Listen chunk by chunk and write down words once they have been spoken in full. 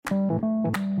What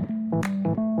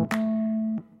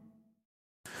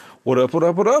up, what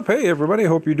up, what up? Hey, everybody.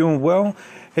 Hope you're doing well.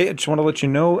 Hey, I just want to let you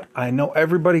know, I know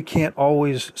everybody can't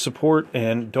always support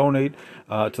and donate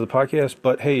to the podcast,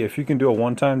 but hey, if you can do a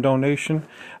one-time donation,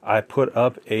 I put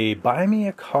up a Buy Me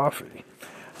a Coffee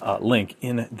link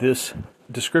in this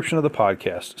description of the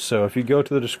podcast. So if you go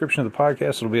to the description of the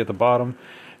podcast, it'll be at the bottom,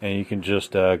 and you can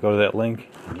just go to that link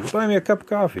and you can buy me a cup of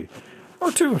coffee,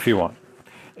 or two if you want.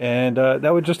 And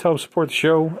that would just help support the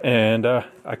show, and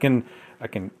I can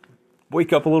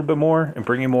wake up a little bit more and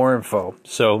bring you more info.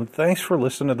 So thanks for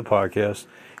listening to the podcast.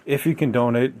 If you can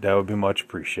donate, that would be much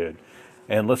appreciated.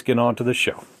 And let's get on to the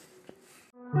show.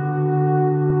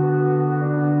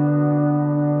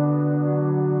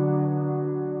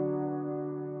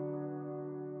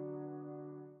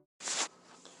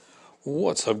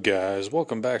 What's up, guys?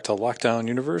 Welcome back to Lockdown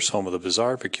Universe, home of the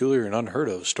bizarre, peculiar, and unheard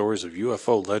of stories of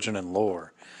UFO legend and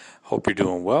lore. Hope you're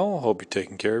doing well. Hope you're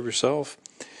taking care of yourself.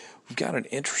 We've got an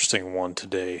interesting one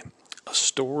today. A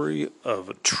story of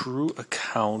a true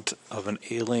account of an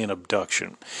alien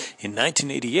abduction in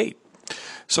 1988.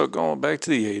 So going back to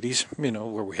the 80s,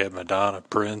 where we had Madonna,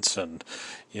 Prince, and,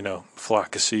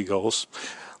 Flock of Seagulls.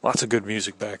 Lots of good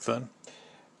music back then.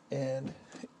 And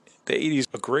the 80s,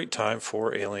 a great time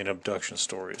for alien abduction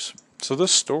stories. So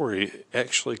this story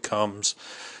actually comes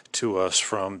to us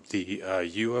from the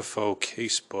UFO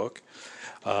Casebook.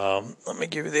 Let me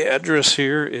give you the address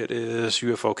here. It is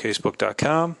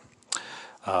ufocasebook.com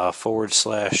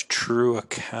 / true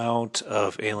account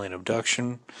of alien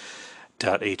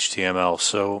abduction.html.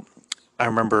 So I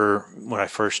remember when I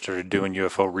first started doing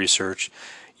UFO research,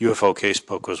 UFO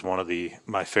Casebook was one of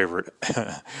my favorite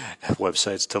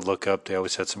websites to look up. They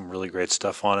always had some really great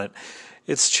stuff on it.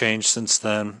 It's changed since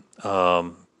then,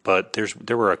 but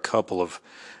there were a couple of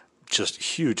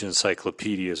just huge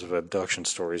encyclopedias of abduction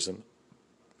stories,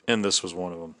 and this was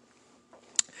one of them.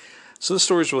 So this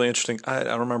story is really interesting.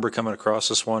 I remember coming across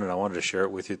this one, and I wanted to share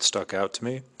it with you. It stuck out to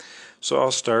me. So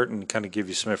I'll start and kind of give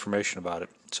you some information about it.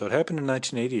 So it happened in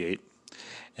 1988,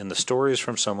 and the story is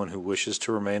from someone who wishes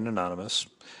to remain anonymous.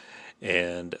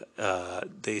 And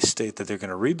they state that they're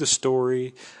going to read the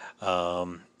story,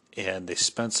 and they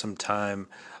spent some time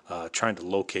trying to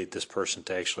locate this person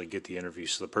to actually get the interview.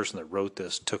 So the person that wrote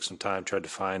this took some time, tried to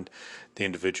find the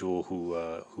individual who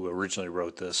originally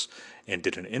wrote this, and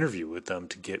did an interview with them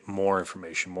to get more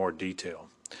information, more detail.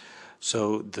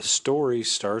 So the story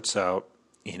starts out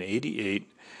in 88,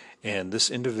 and this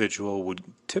individual would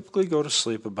typically go to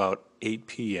sleep about 8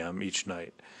 p.m. each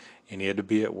night, and he had to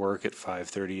be at work at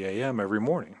 5:30 a.m. every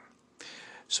morning.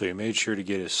 So he made sure to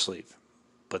get his sleep.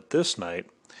 But this night,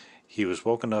 he was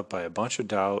woken up by a bunch of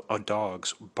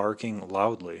dogs barking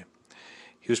loudly.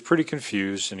 He was pretty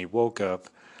confused, and he woke up,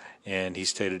 and he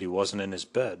stated he wasn't in his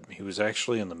bed. He was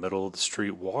actually in the middle of the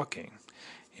street walking,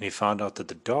 and he found out that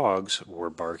the dogs were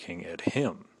barking at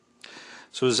him.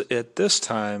 So it was at this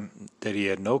time that he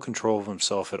had no control of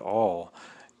himself at all.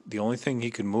 The only thing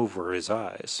he could move were his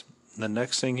eyes. The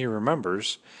next thing he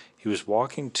remembers, he was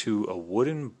walking to a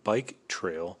wooden bike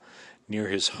trail near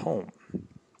his home.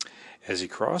 As he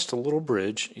crossed a little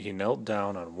bridge, he knelt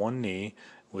down on one knee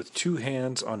with two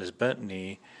hands on his bent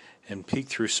knee and peeked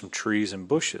through some trees and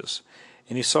bushes,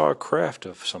 and he saw a craft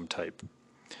of some type.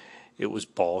 It was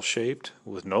ball-shaped,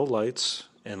 with no lights,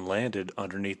 and landed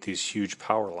underneath these huge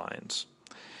power lines.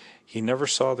 He never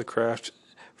saw the craft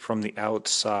from the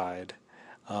outside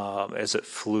as it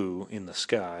flew in the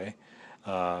sky,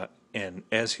 and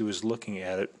as he was looking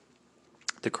at it,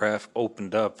 the craft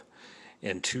opened up,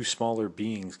 and two smaller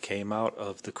beings came out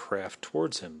of the craft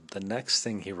towards him. The next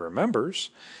thing he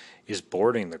remembers is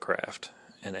boarding the craft,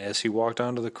 and as he walked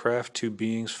onto the craft, two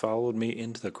beings followed me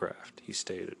into the craft, he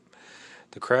stated.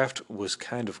 The craft was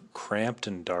kind of cramped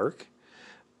and dark,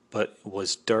 but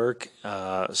was dark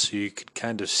so you could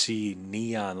kind of see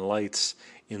neon lights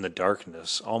in the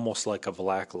darkness, almost like a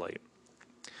black light.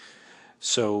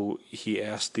 So he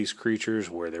asked these creatures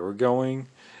where they were going,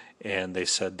 and they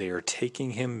said they are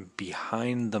taking him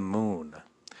behind the moon.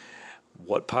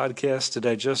 What podcast did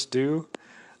I just do?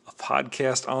 A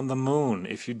podcast on the moon.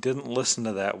 If you didn't listen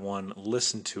to that one,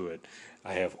 listen to it.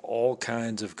 I have all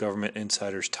kinds of government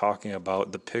insiders talking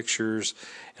about the pictures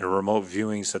and remote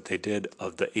viewings that they did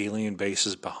of the alien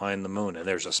bases behind the moon. And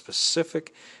there's a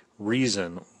specific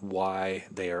reason why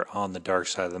they are on the dark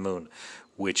side of the moon,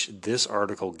 which this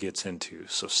article gets into.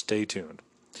 So stay tuned.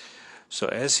 So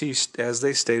as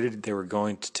they stated they were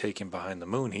going to take him behind the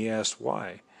moon, he asked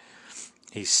why.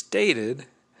 He stated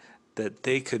that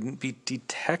they couldn't be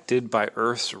detected by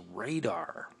Earth's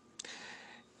radar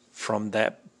from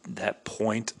that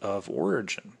point of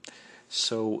origin.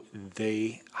 So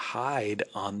they hide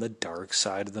on the dark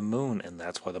side of the moon, and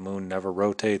that's why the moon never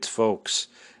rotates, folks,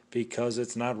 because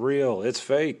it's not real, it's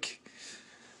fake.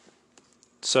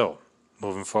 So,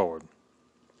 moving forward,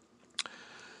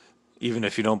 even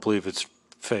if you don't believe it's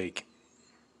fake,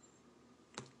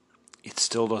 it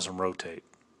still doesn't rotate.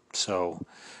 So,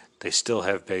 they still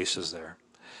have bases there.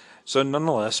 So,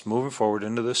 nonetheless, moving forward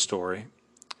into this story,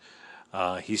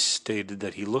 he stated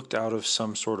that he looked out of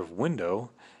some sort of window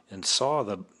and saw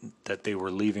that they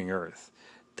were leaving Earth.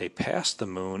 They passed the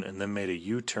moon and then made a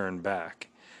U-turn back.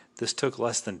 This took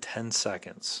less than 10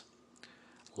 seconds.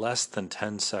 Less than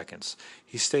 10 seconds.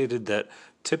 He stated that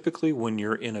typically when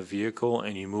you're in a vehicle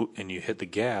and you move and you hit the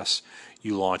gas,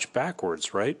 you launch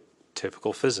backwards, right?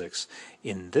 Typical physics.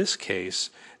 In this case,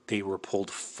 they were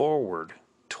pulled forward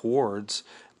towards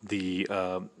the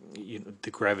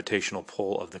gravitational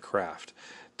pull of the craft.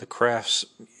 The crafts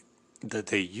that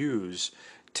they use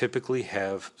typically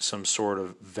have some sort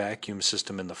of vacuum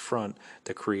system in the front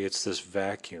that creates this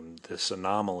vacuum, this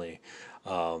anomaly,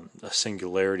 a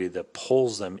singularity that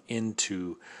pulls them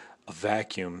into a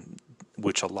vacuum,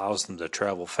 which allows them to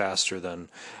travel faster than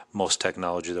most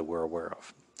technology that we're aware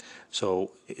of.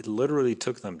 So it literally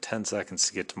took them 10 seconds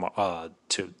to get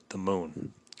to the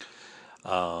moon.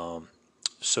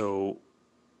 So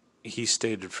he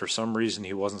stated for some reason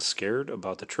he wasn't scared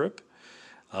about the trip.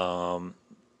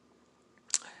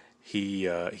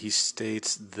 He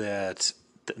states that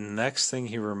the next thing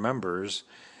he remembers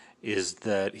is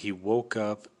that he woke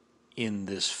up in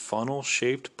this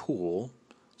funnel-shaped pool.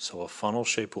 So a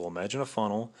funnel-shaped pool. Imagine a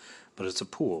funnel, but it's a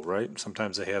pool, right?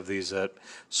 Sometimes they have these at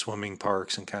swimming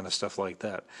parks and kind of stuff like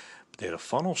that. But they had a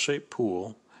funnel-shaped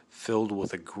pool filled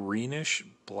with a greenish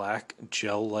black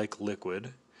gel-like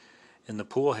liquid, and the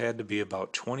pool had to be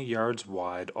about 20 yards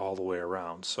wide all the way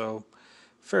around. So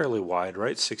fairly wide,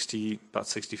 right? About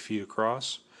 60 feet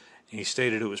across. And he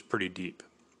stated it was pretty deep.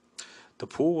 The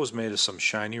pool was made of some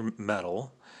shiny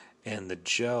metal, and the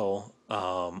gel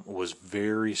was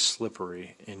very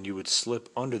slippery, and you would slip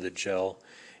under the gel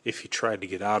if you tried to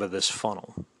get out of this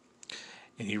funnel.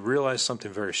 And he realized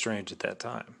something very strange at that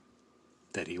time,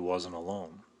 that he wasn't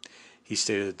alone. He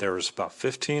stated that there was about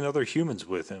 15 other humans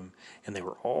with him, and they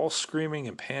were all screaming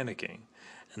and panicking.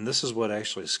 And this is what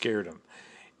actually scared him.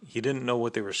 He didn't know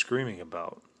what they were screaming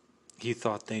about. He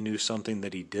thought they knew something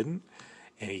that he didn't,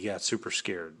 and he got super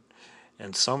scared.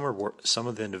 And some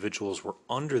of the individuals were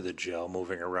under the gel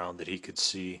moving around that he could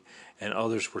see, and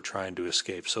others were trying to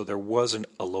escape. So there wasn't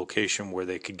a location where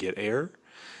they could get air,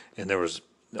 and there was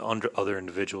other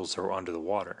individuals that were under the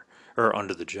water, or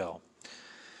under the gel.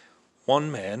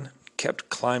 One man kept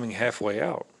climbing halfway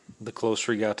out. The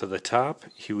closer he got to the top,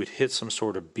 he would hit some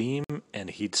sort of beam,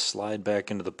 and he'd slide back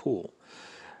into the pool.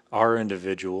 Our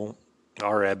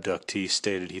abductee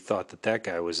stated he thought that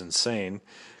guy was insane,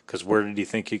 because where did he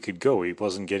think he could go? He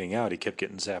wasn't getting out. He kept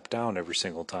getting zapped down every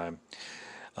single time.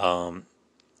 And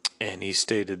he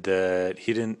stated that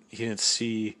he didn't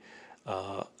see.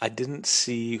 I didn't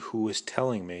see who was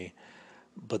telling me,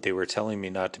 but they were telling me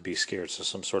not to be scared. So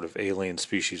some sort of alien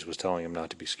species was telling him not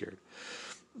to be scared.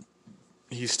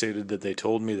 He stated that they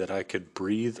told me that I could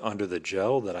breathe under the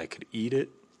gel, that I could eat it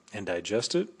and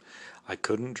digest it. I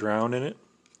couldn't drown in it.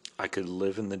 I could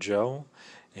live in the gel.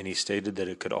 And he stated that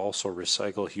it could also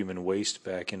recycle human waste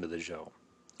back into the gel.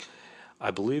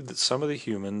 I believe that some of the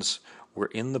humans were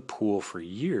in the pool for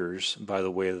years by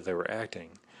the way that they were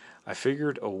acting. I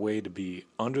figured a way to be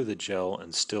under the gel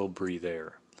and still breathe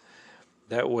air.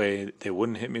 That way they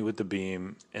wouldn't hit me with the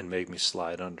beam and make me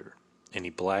slide under. And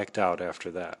he blacked out after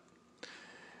that.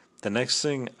 The next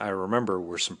thing I remember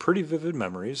were some pretty vivid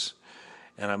memories,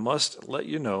 and I must let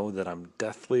you know that I'm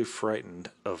deathly frightened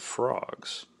of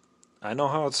frogs. I know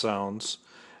how it sounds.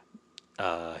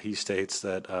 He states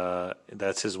that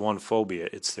that's his one phobia.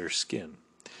 It's their skin.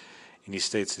 And he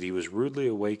states that he was rudely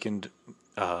awakened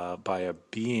by a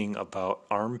being about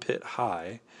armpit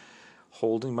high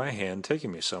holding my hand,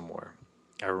 taking me somewhere.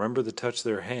 I remember the touch of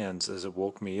their hands as it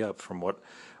woke me up from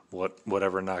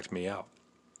whatever knocked me out.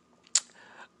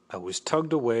 I was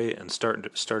tugged away and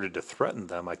started to threaten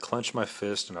them. I clenched my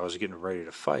fist and I was getting ready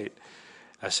to fight.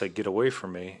 I said, "Get away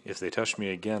from me." If they touched me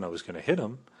again, I was going to hit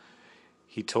them.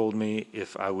 He told me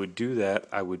if I would do that,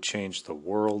 I would change the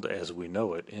world as we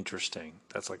know it. Interesting.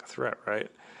 That's like a threat,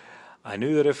 right? I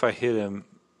knew that if I hit him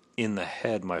in the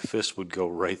head, my fist would go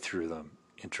right through them.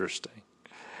 Interesting.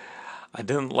 I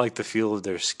didn't like the feel of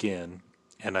their skin,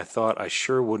 and I thought I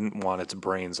sure wouldn't want its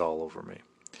brains all over me.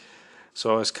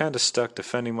 So I was kind of stuck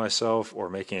defending myself or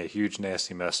making a huge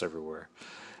nasty mess everywhere.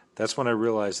 That's when I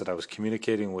realized that I was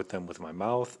communicating with them with my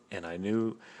mouth, and I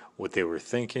knew what they were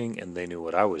thinking, and they knew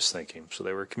what I was thinking. So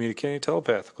they were communicating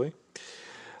telepathically.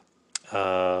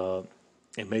 Uh,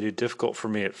 it made it difficult for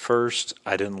me at first.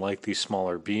 I didn't like these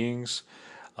smaller beings.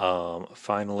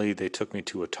 Finally, they took me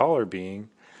to a taller being,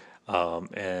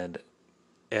 and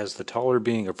as the taller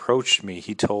being approached me,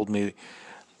 he told me,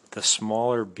 the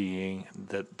smaller being,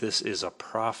 that this is a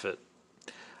prophet.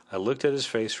 I looked at his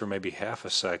face for maybe half a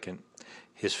second.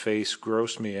 His face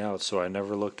grossed me out, so I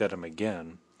never looked at him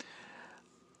again.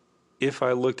 If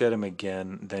I looked at him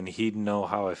again, then he'd know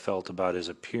how I felt about his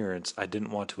appearance. I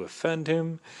didn't want to offend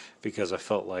him because I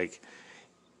felt like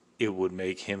it would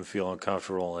make him feel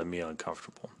uncomfortable and me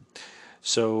uncomfortable.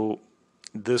 So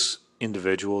this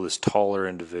individual, this taller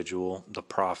individual, the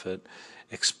prophet,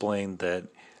 explained that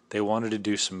they wanted to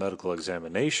do some medical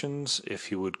examinations if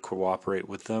he would cooperate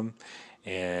with them.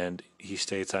 And he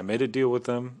states, I made a deal with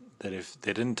them that if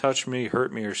they didn't touch me,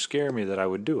 hurt me, or scare me, that I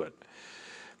would do it.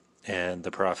 And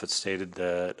the prophet stated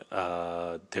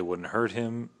that they wouldn't hurt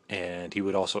him, and he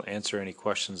would also answer any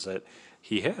questions that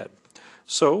he had.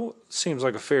 So, seems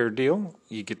like a fair deal.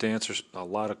 You get to answer a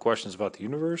lot of questions about the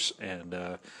universe, and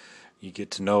you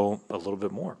get to know a little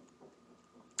bit more.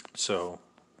 So,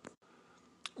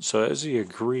 as he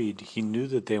agreed, he knew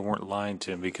that they weren't lying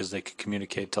to him because they could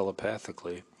communicate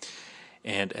telepathically.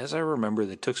 And as I remember,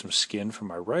 they took some skin from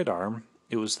my right arm.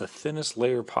 It was the thinnest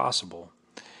layer possible.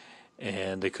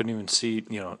 And they couldn't even see,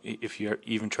 if you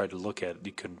even tried to look at it,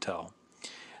 you couldn't tell.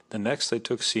 The next, they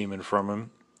took semen from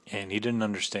him, and he didn't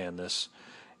understand this.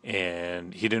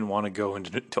 And he didn't want to go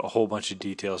into a whole bunch of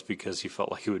details because he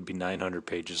felt like it would be 900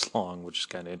 pages long, which is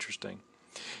kind of interesting.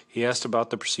 He asked about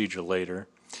the procedure later,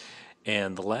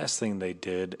 and the last thing they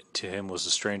did to him was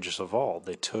the strangest of all.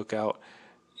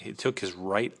 He took his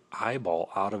right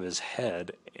eyeball out of his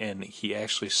head, and he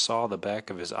actually saw the back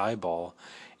of his eyeball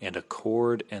and a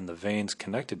cord and the veins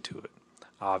connected to it.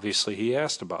 Obviously, he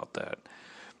asked about that.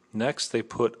 Next, they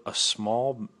put a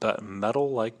small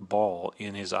metal-like ball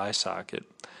in his eye socket,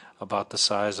 about the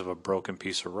size of a broken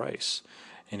piece of rice.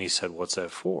 And he said, what's that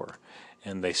for?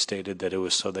 And they stated that it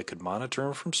was so they could monitor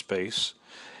him from space,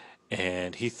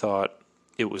 and he thought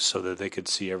it was so that they could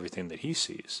see everything that he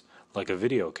sees, like a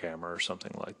video camera or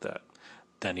something like that.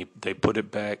 Then they put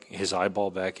his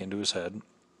eyeball back into his head,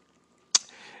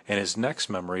 and his next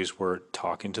memories were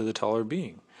talking to the taller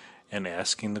being and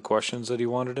asking the questions that he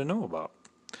wanted to know about.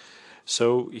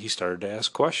 So he started to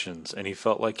ask questions, and he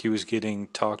felt like he was getting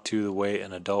talked to the way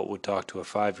an adult would talk to a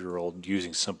 5-year-old,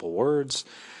 using simple words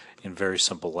in very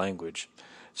simple language.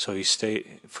 So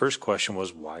first question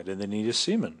was, why did they need a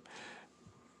semen?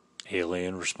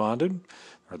 Alien responded,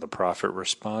 or the prophet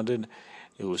responded,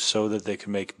 it was so that they could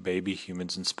make baby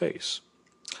humans in space.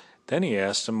 Then he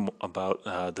asked him about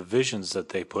the visions that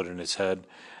they put in his head,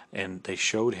 and they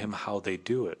showed him how they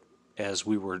do it. As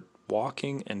we were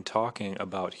walking and talking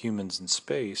about humans in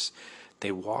space,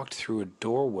 they walked through a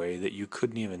doorway that you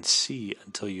couldn't even see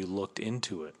until you looked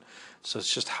into it. So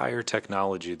it's just higher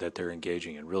technology that they're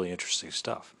engaging in. Really interesting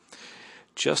stuff.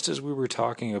 Just as we were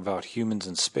talking about humans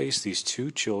in space, these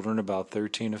two children, about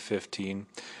 13 to 15,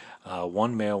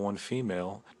 one male, one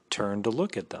female, turned to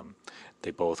look at them.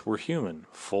 They both were human,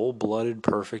 full-blooded,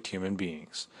 perfect human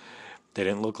beings. They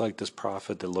didn't look like this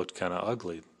prophet that looked kind of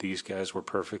ugly. These guys were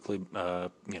perfectly,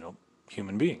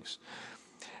 human beings.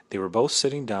 They were both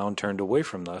sitting down, turned away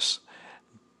from us.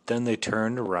 Then they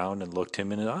turned around and looked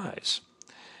him in the eyes.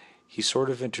 He sort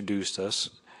of introduced us,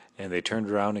 and they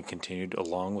turned around and continued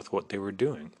along with what they were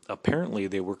doing. Apparently,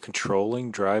 they were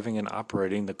controlling, driving, and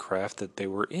operating the craft that they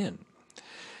were in.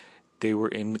 They were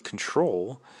in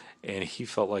control, and he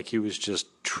felt like he was just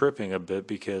tripping a bit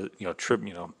because,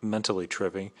 mentally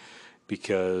tripping,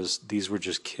 because these were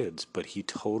just kids, but he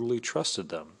totally trusted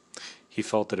them. He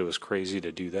felt that it was crazy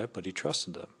to do that, but he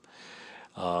trusted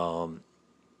them.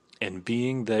 And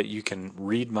being that you can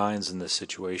read minds in this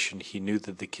situation, he knew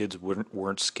that the kids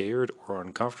weren't scared or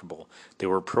uncomfortable. They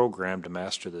were programmed to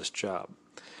master this job.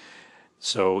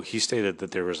 So he stated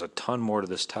that there was a ton more to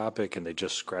this topic, and they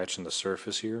just scratching the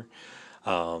surface here.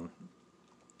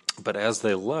 But as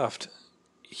they left,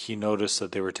 he noticed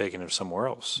that they were taking him somewhere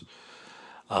else.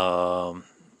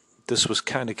 This was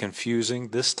kind of confusing.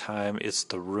 This time, it's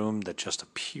the room that just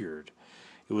appeared.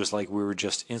 It was like we were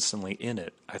just instantly in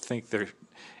it. I think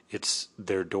it's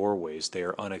their doorways. They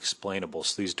are unexplainable.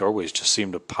 So these doorways just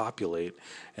seem to populate,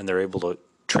 and they're able to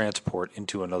transport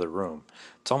into another room.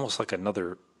 It's almost like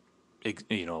another,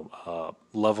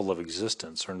 level of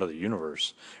existence or another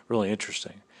universe. Really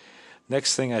interesting.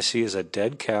 Next thing I see is a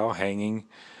dead cow hanging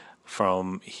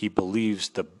from, he believes,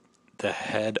 the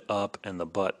head up and the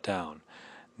butt down.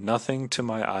 Nothing to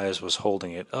my eyes was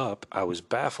holding it up. I was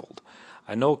baffled.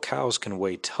 I know cows can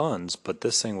weigh tons, but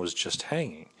this thing was just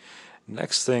hanging.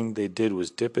 Next thing they did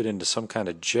was dip it into some kind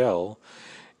of gel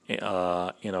in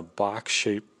a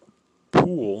box-shaped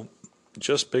pool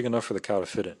just big enough for the cow to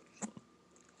fit in.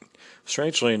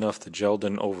 Strangely enough, the gel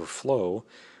didn't overflow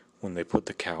when they put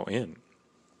the cow in.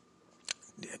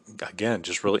 Again,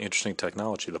 just really interesting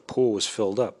technology. The pool was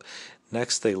filled up.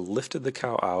 Next, they lifted the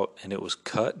cow out, and it was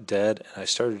cut dead, and I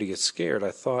started to get scared.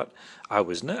 I thought I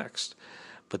was next.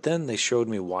 But then they showed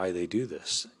me why they do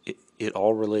this. It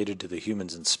all related to the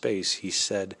humans in space. He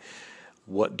said,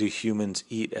 what do humans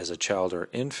eat as a child or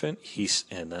infant?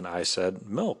 And then I said,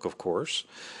 milk, of course.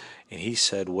 And he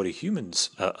said, what do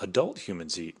adult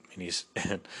humans eat?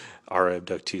 And our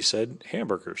abductee said,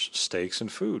 hamburgers, steaks,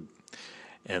 and food.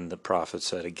 And the prophet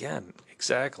said again,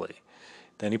 exactly.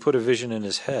 Then he put a vision in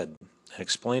his head and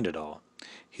explained it all.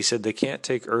 He said, they can't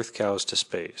take Earth cows to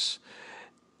space.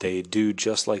 They do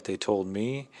just like they told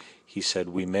me. He said,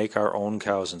 we make our own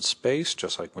cows in space,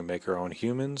 just like we make our own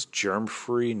humans,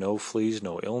 germ-free, no fleas,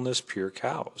 no illness, pure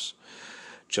cows.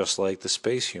 Just like the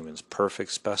space humans,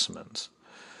 perfect specimens.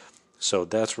 So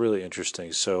that's really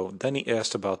interesting. So then he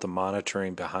asked about the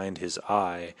monitoring behind his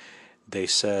eye. They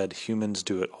said humans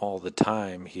do it all the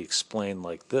time. He explained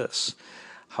like this.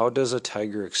 How does a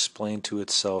tiger explain to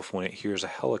itself when it hears a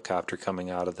helicopter coming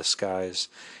out of the skies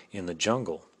in the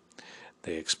jungle?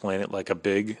 They explain it like a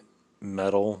big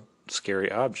metal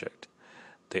scary object.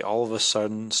 They all of a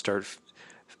sudden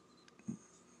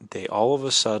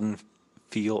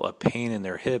feel a pain in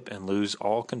their hip and lose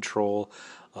all control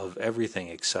of everything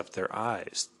except their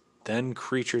eyes. Then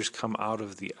creatures come out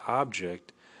of the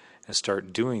object and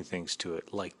start doing things to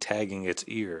it, like tagging its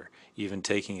ear, even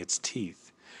taking its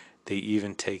teeth. They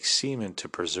even take semen to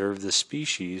preserve the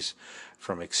species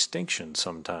from extinction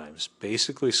sometimes,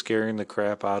 basically scaring the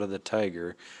crap out of the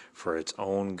tiger for its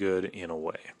own good in a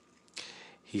way.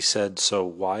 He said, so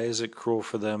why is it cruel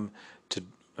for them to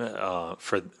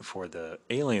for the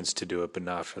aliens to do it, but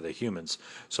not for the humans?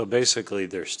 So basically,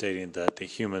 they're stating that the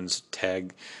humans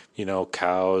tag,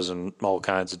 cows and all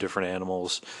kinds of different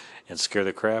animals and scare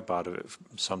the crap out of it,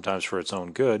 sometimes for its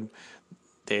own good.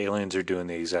 The aliens are doing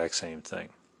the exact same thing.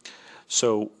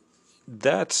 So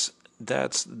that's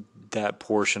that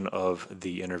portion of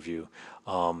the interview.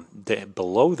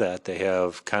 Below that, they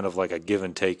have kind of like a give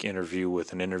and take interview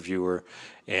with an interviewer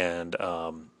and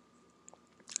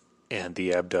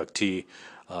the abductee,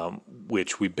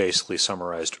 which we basically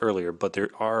summarized earlier. But there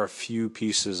are a few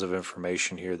pieces of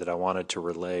information here that I wanted to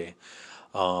relay.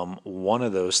 One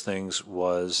of those things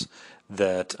was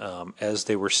that as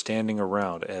they were standing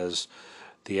around, as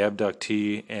the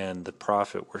abductee and the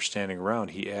prophet were standing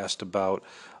around, he asked about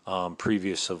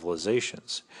previous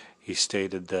civilizations. He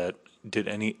stated that, did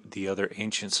any the other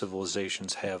ancient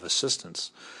civilizations have assistance?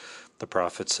 The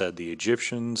prophet said the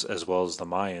Egyptians as well as the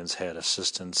Mayans had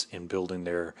assistance in building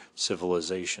their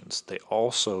civilizations. They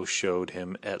also showed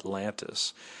him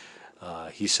Atlantis.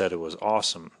 He said it was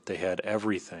awesome. They had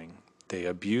everything. They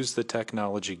abused the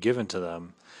technology given to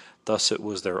them. Thus it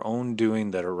was their own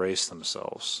doing that erased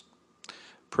themselves.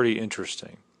 Pretty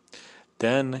interesting.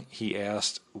 Then he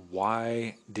asked,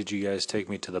 why did you guys take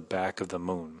me to the back of the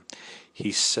moon?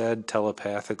 He said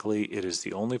telepathically, it is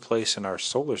the only place in our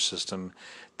solar system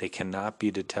they cannot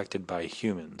be detected by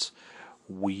humans.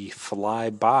 We fly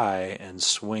by and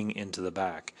swing into the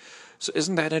back. So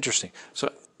isn't that interesting?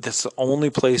 So that's the only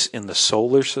place in the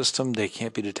solar system they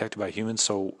can't be detected by humans,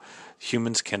 so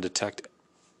humans can detect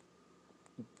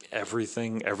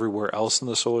everything everywhere else in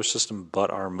the solar system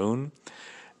but our moon.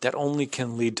 That only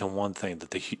can lead to one thing,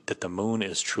 that the moon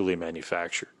is truly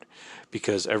manufactured,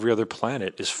 because every other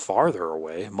planet is farther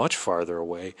away, much farther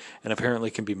away, and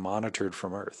apparently can be monitored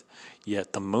from Earth.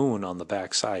 Yet the moon on the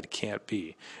backside can't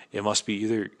be. It must be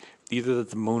either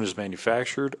that the moon is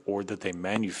manufactured or that they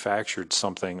manufactured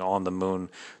something on the moon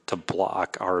to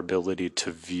block our ability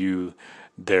to view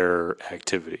their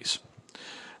activities.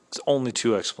 It's only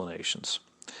two explanations.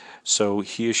 So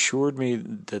he assured me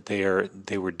that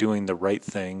they were doing the right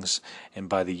things, and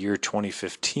by the year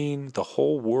 2015, the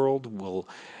whole world will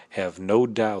have no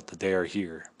doubt that they are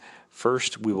here.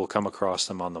 First, we will come across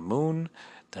them on the moon.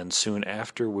 Then soon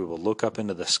after, we will look up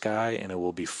into the sky, and it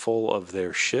will be full of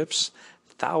their ships,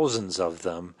 thousands of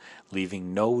them,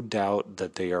 leaving no doubt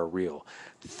that they are real.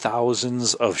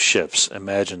 Thousands of ships.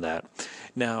 Imagine that.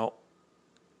 Now,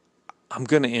 I'm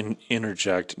going to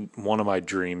interject one of my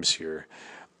dreams here.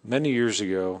 Many years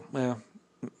ago,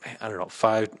 I don't know,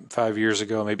 five years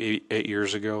ago, maybe 8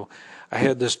 years ago, I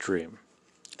had this dream.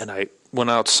 And I went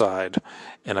outside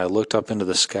and I looked up into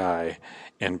the sky,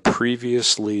 and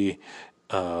previously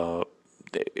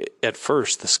at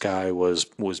first the sky was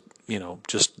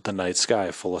just the night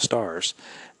sky full of stars.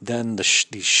 Then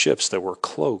these ships that were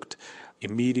cloaked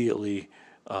immediately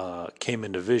came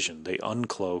into vision. They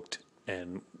uncloaked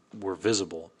and were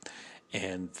visible,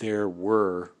 and there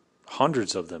were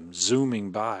hundreds of them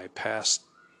zooming by past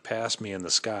me in the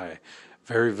sky,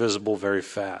 very visible, very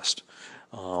fast,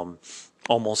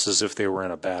 almost as if they were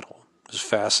in a battle. It was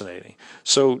fascinating.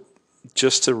 So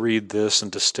just to read this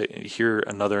and to hear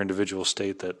another individual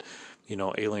state that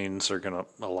aliens are going to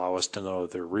allow us to know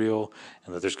that they're real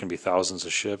and that there's going to be thousands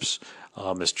of ships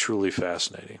is truly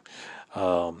fascinating.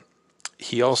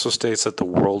 He also states that the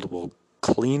world will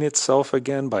clean itself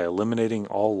again by eliminating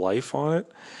all life on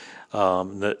it,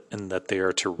 and that they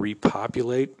are to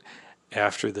repopulate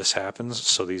after this happens.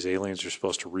 So these aliens are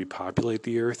supposed to repopulate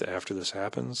the earth after this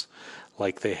happens,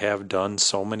 like they have done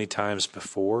so many times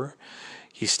before.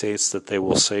 He states that they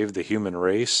will save the human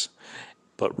race,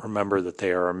 but remember that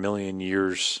they are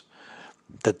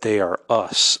that they are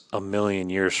us a million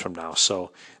years from now.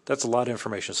 So that's a lot of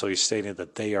information. So he's stating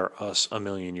that they are us a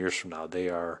million years from now. They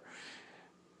are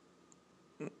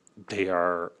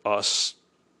us.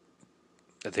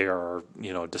 They are,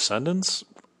 descendants,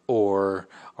 or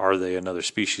are they another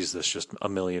species that's just a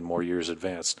million more years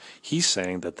advanced? He's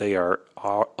saying that they are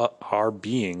our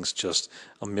beings just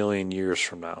a million years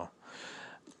from now.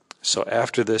 So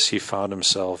after this, he found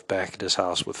himself back at his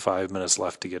house with 5 minutes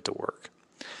left to get to work.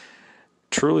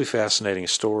 Truly fascinating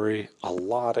story. A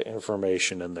lot of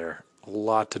information in there. A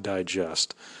lot to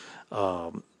digest.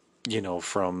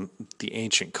 From the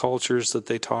ancient cultures that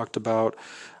they talked about,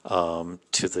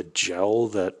 to the gel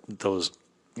that those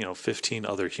 15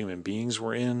 other human beings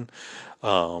were in,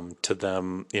 to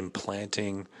them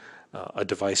implanting a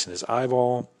device in his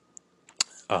eyeball,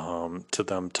 to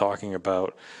them talking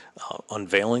about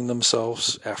unveiling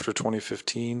themselves after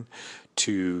 2015,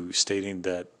 to stating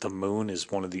that the moon is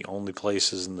one of the only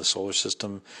places in the solar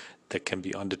system that can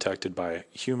be undetected by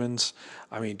humans.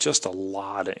 I mean, just a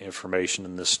lot of information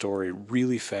in this story.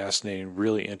 Really fascinating,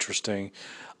 really interesting.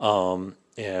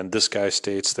 And this guy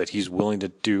states that he's willing to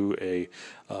do a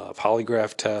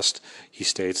polygraph test. He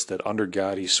states that under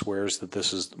God, he swears that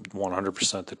this is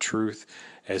 100% the truth,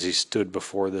 as he stood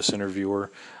before this interviewer.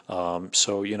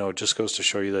 So, it just goes to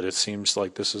show you that it seems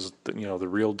like this is, the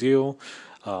real deal.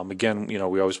 Again, we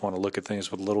always want to look at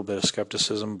things with a little bit of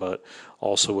skepticism, but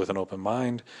also with an open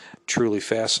mind. Truly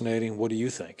fascinating. What do you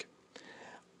think?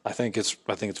 I think it's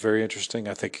very interesting.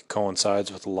 I think it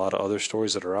coincides with a lot of other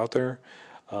stories that are out there.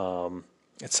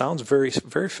 It sounds very,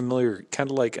 very familiar,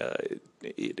 kind of like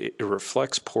it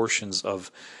reflects portions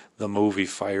of the movie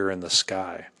Fire in the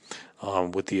Sky,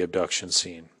 with the abduction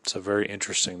scene. So very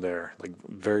interesting there, like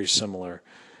very similar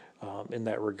in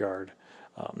that regard.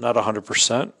 Not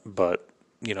 100%, but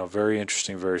very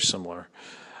interesting, very similar.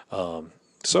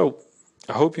 So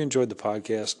I hope you enjoyed the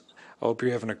podcast. I hope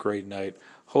you're having a great night.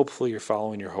 Hopefully you're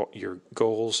following your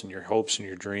goals and your hopes and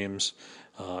your dreams.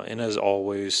 And as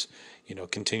always,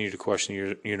 continue to question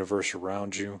your universe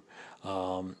around you.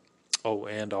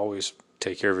 And always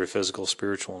take care of your physical,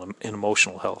 spiritual, and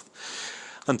emotional health.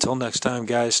 Until next time,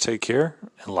 guys, take care,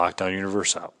 and Lockdown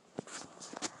Universe out.